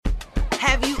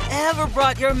Have you ever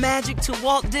brought your magic to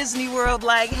Walt Disney World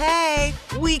like, hey,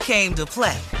 we came to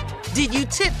play? Did you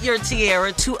tip your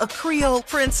tiara to a Creole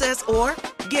princess or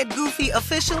get goofy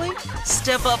officially?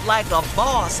 Step up like a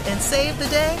boss and save the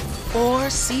day? Or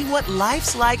see what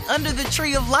life's like under the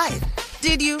tree of life?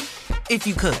 Did you? If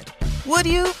you could. Would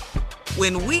you?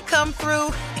 When we come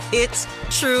through, it's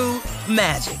true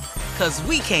magic. 'Cause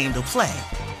we came to play.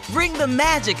 Bring the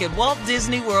magic at Walt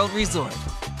Disney World Resort.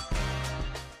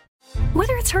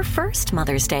 Whether it's her first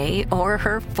Mother's Day or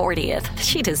her 40th,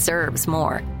 she deserves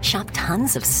more. Shop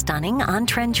tons of stunning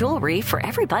on-trend jewelry for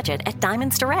every budget at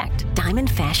Diamonds Direct. Diamond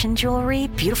fashion jewelry,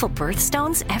 beautiful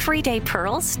birthstones, everyday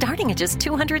pearls starting at just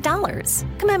 $200.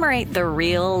 Commemorate the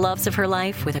real loves of her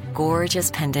life with a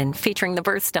gorgeous pendant featuring the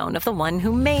birthstone of the one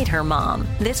who made her mom.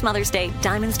 This Mother's Day,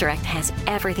 Diamonds Direct has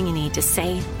everything you need to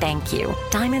say thank you.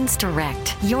 Diamonds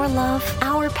Direct. Your love,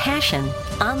 our passion.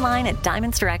 Online at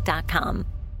diamondsdirect.com.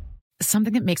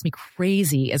 Something that makes me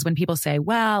crazy is when people say,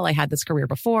 well, I had this career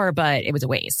before, but it was a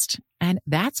waste. And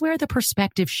that's where the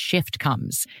perspective shift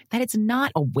comes, that it's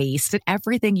not a waste, that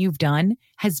everything you've done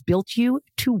has built you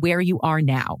to where you are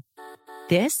now.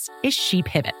 This is She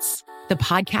Pivots, the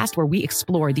podcast where we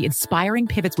explore the inspiring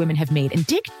pivots women have made and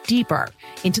dig deeper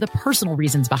into the personal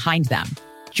reasons behind them.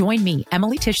 Join me,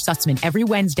 Emily Tish Sussman, every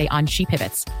Wednesday on She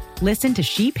Pivots. Listen to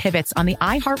She Pivots on the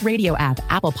iHeartRadio app,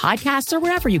 Apple Podcasts, or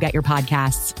wherever you get your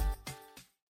podcasts.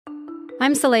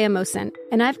 I'm Saleha Mohsin,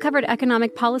 and I've covered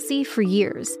economic policy for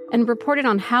years and reported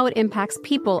on how it impacts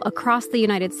people across the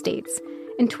United States.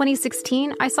 In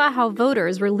 2016, I saw how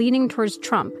voters were leaning towards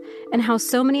Trump and how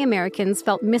so many Americans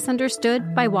felt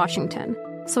misunderstood by Washington.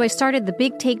 So I started The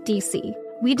Big Take DC.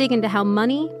 We dig into how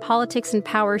money, politics, and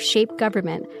power shape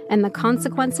government and the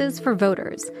consequences for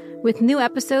voters. With new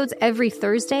episodes every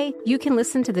Thursday, you can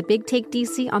listen to The Big Take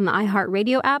DC on the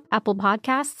iHeartRadio app, Apple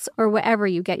Podcasts, or wherever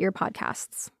you get your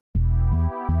podcasts.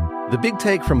 The Big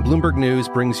Take from Bloomberg News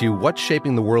brings you what's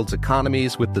shaping the world's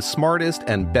economies with the smartest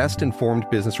and best-informed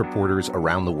business reporters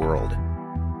around the world.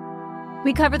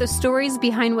 We cover the stories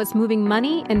behind what's moving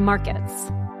money and markets.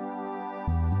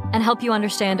 And help you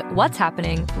understand what's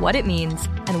happening, what it means,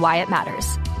 and why it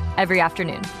matters. Every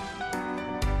afternoon.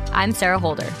 I'm Sarah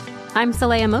Holder. I'm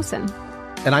Saleha Mohsin.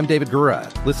 And I'm David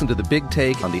Gura. Listen to The Big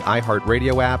Take on the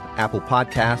iHeartRadio app, Apple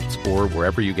Podcasts, or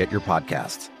wherever you get your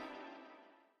podcasts.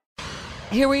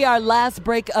 Here we are, last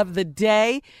break of the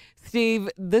day. Steve,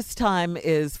 this time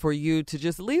is for you to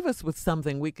just leave us with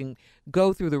something we can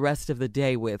go through the rest of the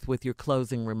day with your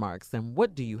closing remarks. And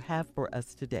what do you have for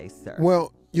us today, sir?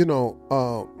 Well,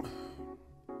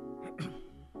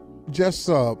 just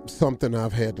something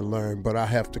I've had to learn, but I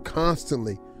have to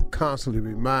constantly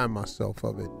remind myself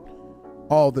of it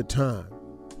all the time.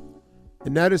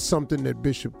 And that is something that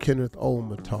Bishop Kenneth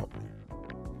Oldman taught me.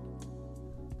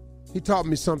 He taught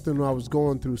me something when I was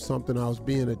going through something. I was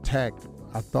being attacked,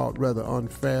 I thought, rather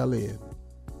unfairly, and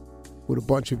with a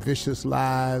bunch of vicious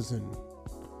lies. And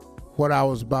what I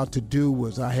was about to do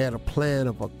was I had a plan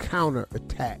of a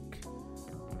counterattack.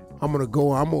 I'm going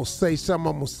to say something.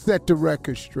 I'm going to set the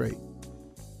record straight.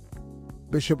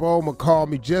 Bishop Oldman called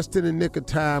me just in the nick of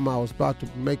time. I was about to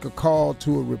make a call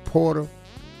to a reporter.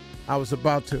 I was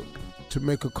about to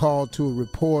make a call to a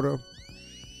reporter.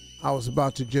 I was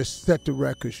about to just set the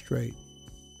record straight.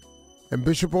 And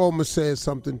Bishop Oldman said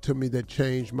something to me that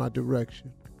changed my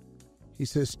direction. He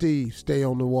said, Steve, stay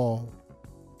on the wall.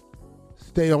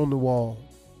 Stay on the wall.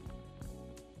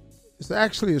 It's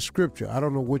actually a scripture. I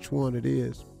don't know which one it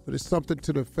is, but it's something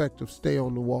to the effect of stay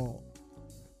on the wall.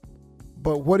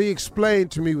 But what he explained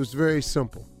to me was very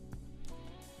simple.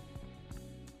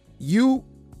 You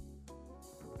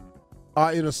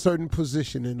are in a certain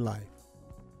position in life.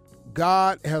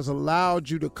 God has allowed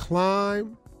you to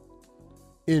climb,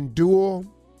 endure,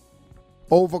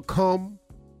 overcome,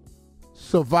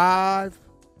 survive,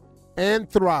 and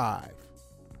thrive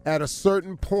at a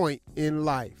certain point in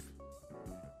life.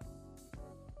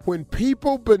 When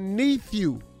people beneath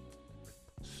you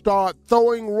start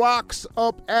throwing rocks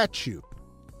up at you,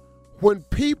 when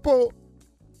people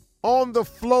on the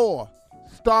floor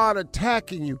start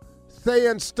attacking you,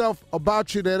 saying stuff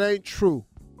about you that ain't true,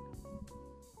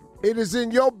 it is in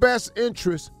your best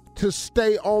interest to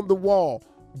stay on the wall.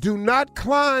 Do not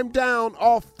climb down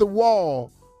off the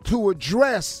wall to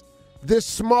address this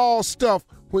small stuff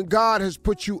when God has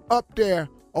put you up there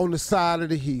on the side of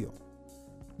the hill.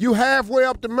 You halfway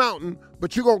up the mountain,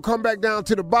 but you're going to come back down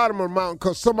to the bottom of the mountain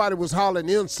because somebody was hollering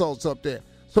insults up there.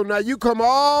 So now you come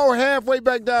all halfway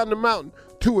back down the mountain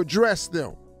to address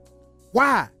them.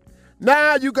 Why?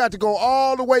 Now you got to go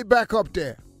all the way back up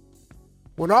there.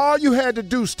 When all you had to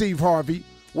do, Steve Harvey,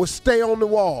 was stay on the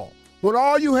wall. when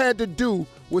all you had to do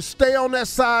was stay on that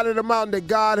side of the mountain that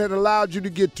God had allowed you to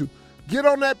get to. Get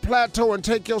on that plateau and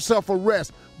take yourself a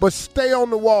rest, but stay on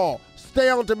the wall. Stay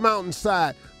on the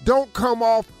mountainside. Don't come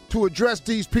off to address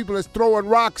these people that's throwing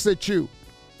rocks at you.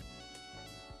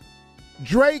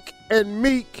 Drake and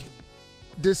Meek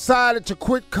decided to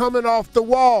quit coming off the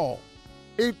wall.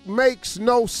 It makes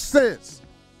no sense.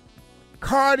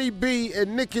 Cardi B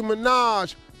and Nicki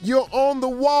Minaj, you're on the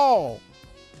wall.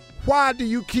 Why do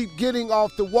you keep getting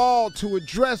off the wall to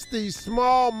address these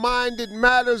small-minded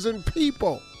matters and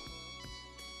people?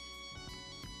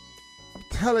 I'm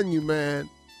telling you, man,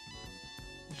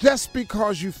 just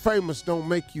because you're famous don't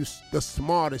make you the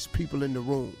smartest people in the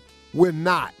room. We're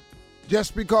not.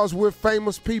 Just because we're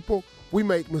famous people, we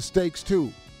make mistakes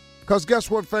too. Because guess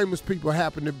what famous people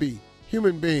happen to be?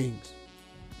 Human beings.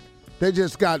 They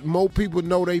just got more people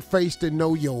know their face than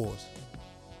know yours.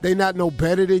 They not no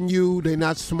better than you. They're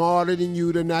not smarter than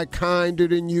you. They're not kinder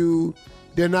than you.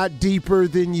 They're not deeper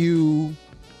than you.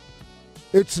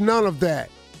 It's none of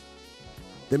that.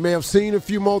 They may have seen a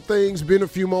few more things, been a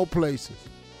few more places.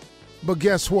 But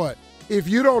guess what? If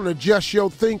you don't adjust your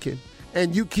thinking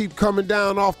and you keep coming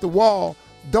down off the wall,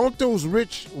 don't those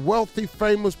rich, wealthy,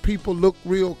 famous people look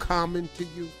real common to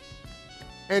you?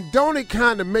 And don't it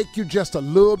kind of make you just a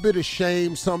little bit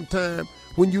ashamed sometimes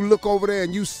when you look over there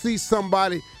and you see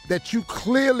somebody that you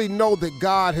clearly know that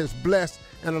God has blessed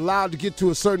and allowed to get to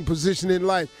a certain position in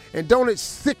life? And don't it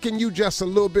sicken you just a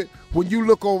little bit when you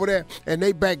look over there and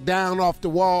they back down off the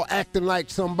wall acting like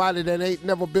somebody that ain't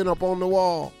never been up on the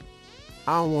wall?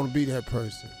 I don't want to be that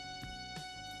person.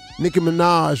 Nicki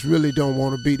Minaj really don't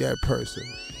want to be that person.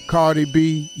 Cardi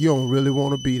B, you don't really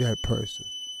want to be that person.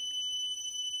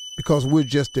 Because we're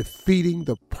just defeating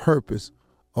the purpose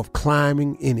of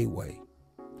climbing anyway.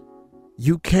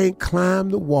 You can't climb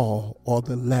the wall or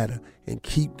the ladder and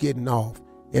keep getting off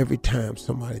every time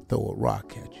somebody throw a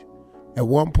rock at you. At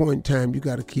one point in time, you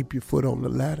got to keep your foot on the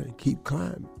ladder and keep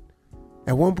climbing.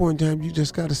 At one point in time, you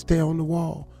just got to stay on the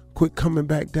wall. Quit coming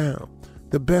back down.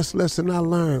 The best lesson I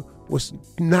learned was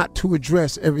not to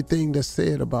address everything that's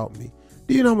said about me.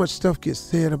 Do you know how much stuff gets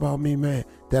said about me, man,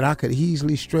 that I could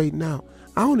easily straighten out?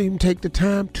 I don't even take the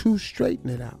time to straighten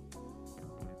it out.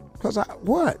 Because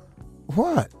what?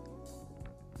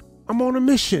 I'm on a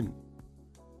mission.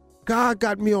 God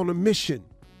got me on a mission.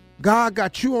 God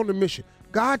got you on a mission.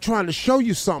 God trying to show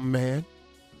you something, man.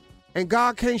 And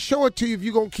God can't show it to you if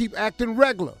you're going to keep acting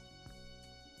regular.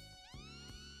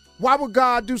 Why would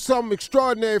God do something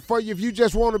extraordinary for you if you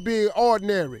just want to be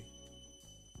ordinary?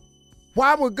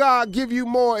 Why would God give you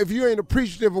more if you ain't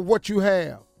appreciative of what you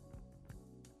have?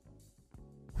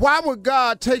 Why would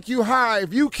God take you high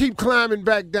if you keep climbing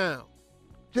back down?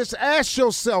 Just ask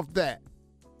yourself that.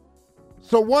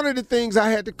 So one of the things I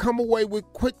had to come away with,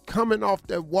 quit coming off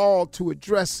that wall to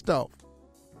address stuff.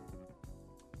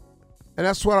 And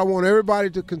that's what I want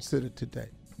everybody to consider today.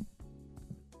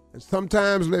 And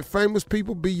sometimes let famous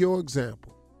people be your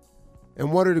example.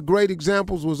 And one of the great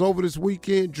examples was over this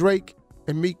weekend, Drake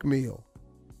and Meek Mill.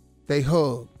 They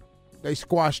hugged. They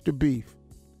squashed the beef.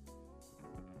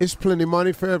 It's plenty of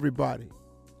money for everybody.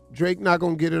 Drake not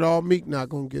going to get it all. Meek not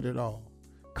going to get it all.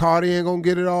 Cardi ain't going to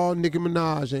get it all. Nicki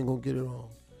Minaj ain't going to get it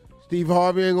all. Steve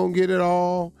Harvey ain't going to get it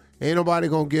all. Ain't nobody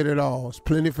going to get it all. It's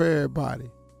plenty for everybody.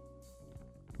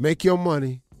 Make your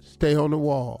money. Stay on the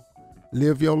wall.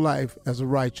 Live your life as a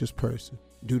righteous person.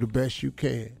 Do the best you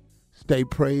can. Stay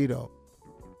prayed up.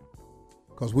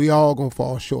 Because we all going to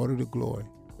fall short of the glory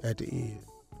at the end.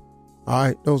 All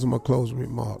right, those are my closing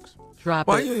remarks.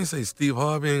 Why you ain't say Steve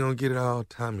Harvey ain't going to get it all,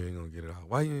 Tommy ain't going to get it all?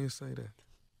 Why you ain't say that?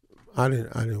 I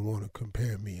didn't want to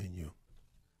compare me and you.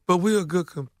 But we're a good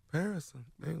comparison.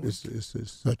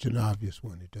 It's such an obvious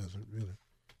one. It doesn't really.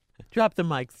 Drop the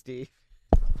mic, Steve.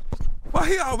 Why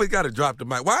he always got to drop the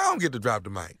mic? Why I don't get to drop the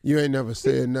mic? You ain't never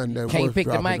said nothing that Can't worth pick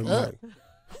the dropping mic up.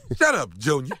 Shut up,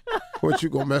 Junior. What, you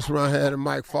gonna mess around and have the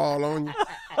mic fall on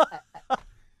you?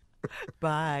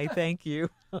 Bye. Thank you.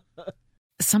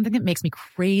 Something that makes me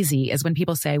crazy is when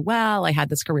people say, well, I had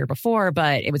this career before,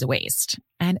 but it was a waste.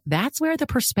 And that's where the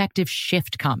perspective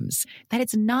shift comes, that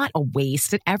it's not a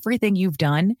waste, that everything you've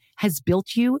done has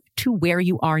built you to where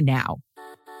you are now.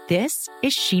 This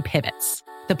is She Pivots,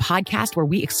 the podcast where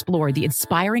we explore the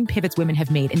inspiring pivots women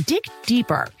have made and dig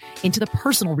deeper into the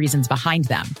personal reasons behind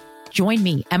them. Join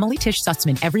me, Emily Tish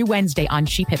Sussman, every Wednesday on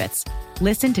She Pivots.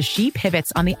 Listen to She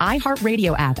Pivots on the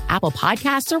iHeartRadio app, Apple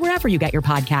Podcasts, or wherever you get your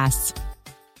podcasts.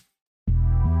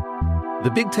 The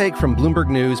Big Take from Bloomberg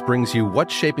News brings you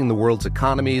what's shaping the world's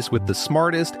economies with the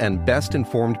smartest and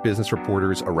best-informed business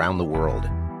reporters around the world.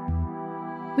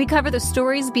 We cover the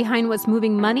stories behind what's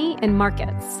moving money and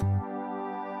markets.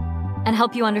 and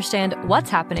help you understand what's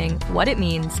happening, what it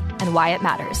means, and why it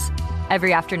matters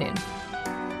every afternoon.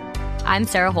 I'm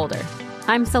Sarah Holder.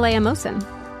 I'm Saleha Mohsin.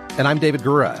 And I'm David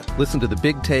Gura. Listen to The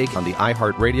Big Take on the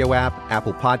iHeartRadio app,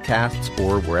 Apple Podcasts,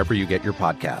 or wherever you get your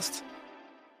podcasts.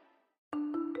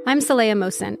 I'm Saleha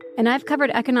Mohsin, and I've covered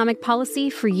economic policy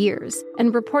for years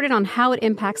and reported on how it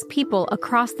impacts people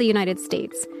across the United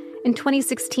States. In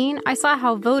 2016, I saw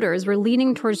how voters were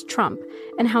leaning towards Trump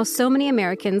and how so many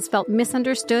Americans felt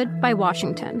misunderstood by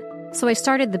Washington. So I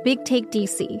started The Big Take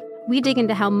DC. We dig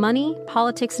into how money,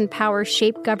 politics, and power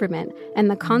shape government and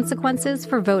the consequences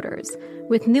for voters.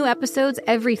 With new episodes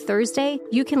every Thursday,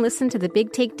 you can listen to The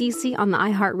Big Take DC on the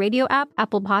iHeartRadio app,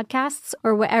 Apple Podcasts,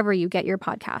 or wherever you get your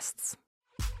podcasts.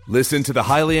 Listen to the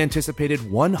highly anticipated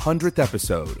 100th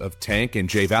episode of Tank and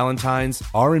Jay Valentine's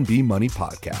R&B Money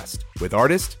Podcast with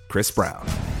artist Chris Brown.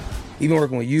 Even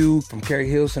working with you, from Carrie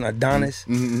Hilson, Adonis,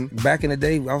 back in the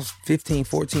day, I was 15,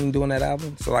 14 doing that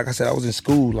album. So like I said, I was in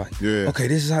school okay,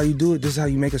 this is how you do it. This is how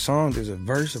you make a song. There's a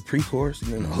verse, a pre-chorus,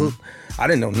 and then a hook. I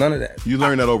didn't know none of that. You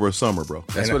learned that over a summer, bro.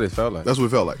 That's what it felt like. That's what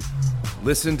it felt like.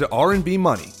 Listen to R&B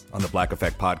Money on the Black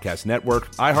Effect Podcast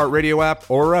Network, iHeartRadio app,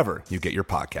 or wherever you get your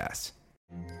podcasts.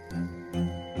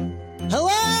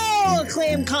 Hello,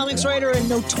 acclaimed comics writer and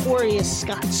notorious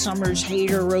Scott Summers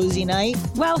hater, Rosie Knight.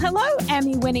 Well, hello,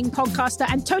 Emmy-winning podcaster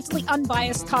and totally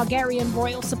unbiased Targaryen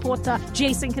royal supporter,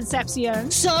 Jason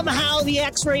Concepcion. Somehow the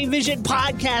X-Ray Vision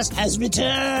podcast has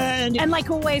returned. And like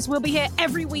always, we'll be here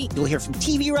every week. You'll hear from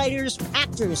TV writers,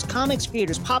 actors, comics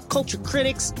creators, pop culture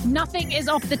critics. Nothing is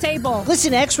off the table.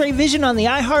 Listen to X-Ray Vision on the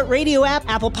iHeartRadio app,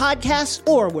 Apple Podcasts,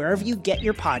 or wherever you get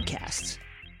your podcasts.